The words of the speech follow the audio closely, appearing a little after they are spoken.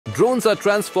Drones are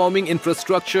transforming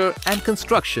infrastructure and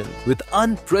construction with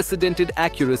unprecedented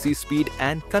accuracy, speed,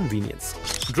 and convenience.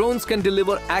 Drones can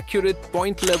deliver accurate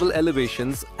point-level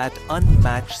elevations at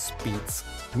unmatched speeds.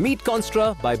 Meet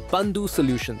Constra by Bandhu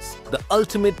Solutions, the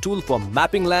ultimate tool for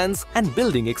mapping lands and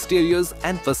building exteriors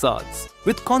and facades.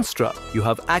 With Constra, you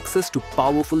have access to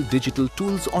powerful digital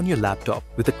tools on your laptop.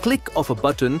 With a click of a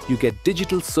button, you get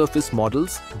digital surface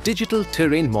models, digital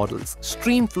terrain models,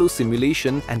 stream flow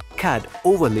simulation, and CAD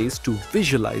overlays to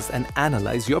visualize and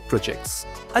analyze your projects.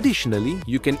 Additionally,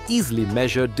 you can easily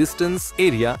measure distance,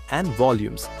 area, and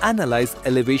volumes, analyze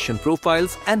elevation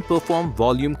profiles, and perform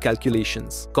volume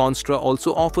calculations. Constra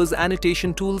also offers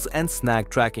annotation tools and snag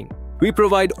tracking. We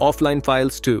provide offline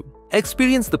files too.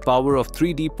 Experience the power of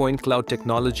 3D point cloud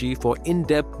technology for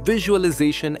in-depth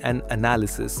visualization and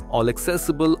analysis, all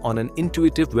accessible on an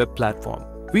intuitive web platform.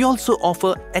 We also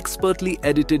offer expertly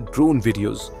edited drone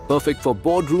videos, perfect for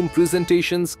boardroom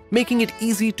presentations, making it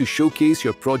easy to showcase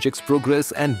your project's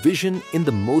progress and vision in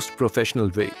the most professional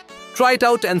way. Try it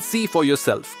out and see for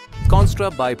yourself.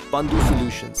 Constra by Bandhu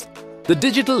Solutions, the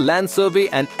digital land survey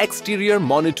and exterior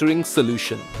monitoring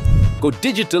solution. Go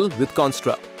digital with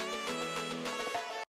Constra.